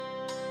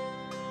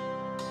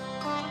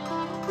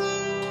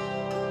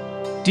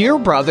Dear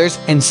brothers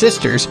and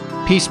sisters,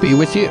 peace be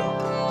with you.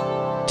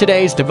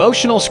 Today's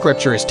devotional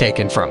scripture is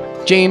taken from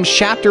James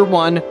chapter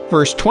 1,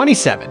 verse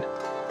 27.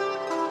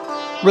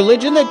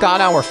 Religion that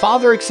God our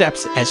Father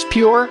accepts as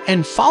pure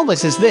and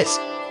faultless is this: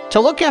 to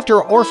look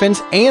after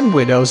orphans and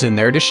widows in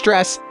their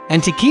distress,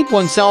 and to keep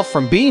oneself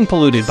from being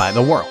polluted by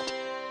the world.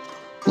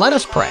 Let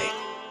us pray.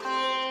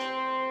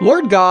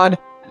 Lord God,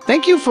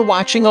 thank you for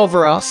watching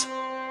over us.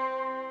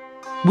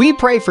 We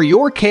pray for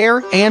your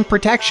care and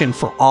protection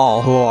for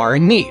all who are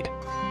in need.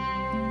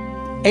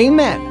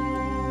 Amen.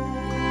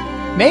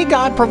 May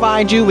God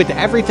provide you with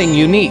everything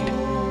you need.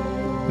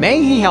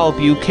 May He help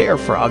you care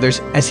for others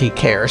as He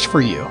cares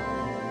for you.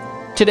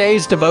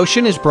 Today's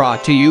devotion is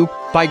brought to you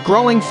by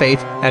Growing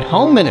Faith at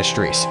Home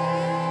Ministries.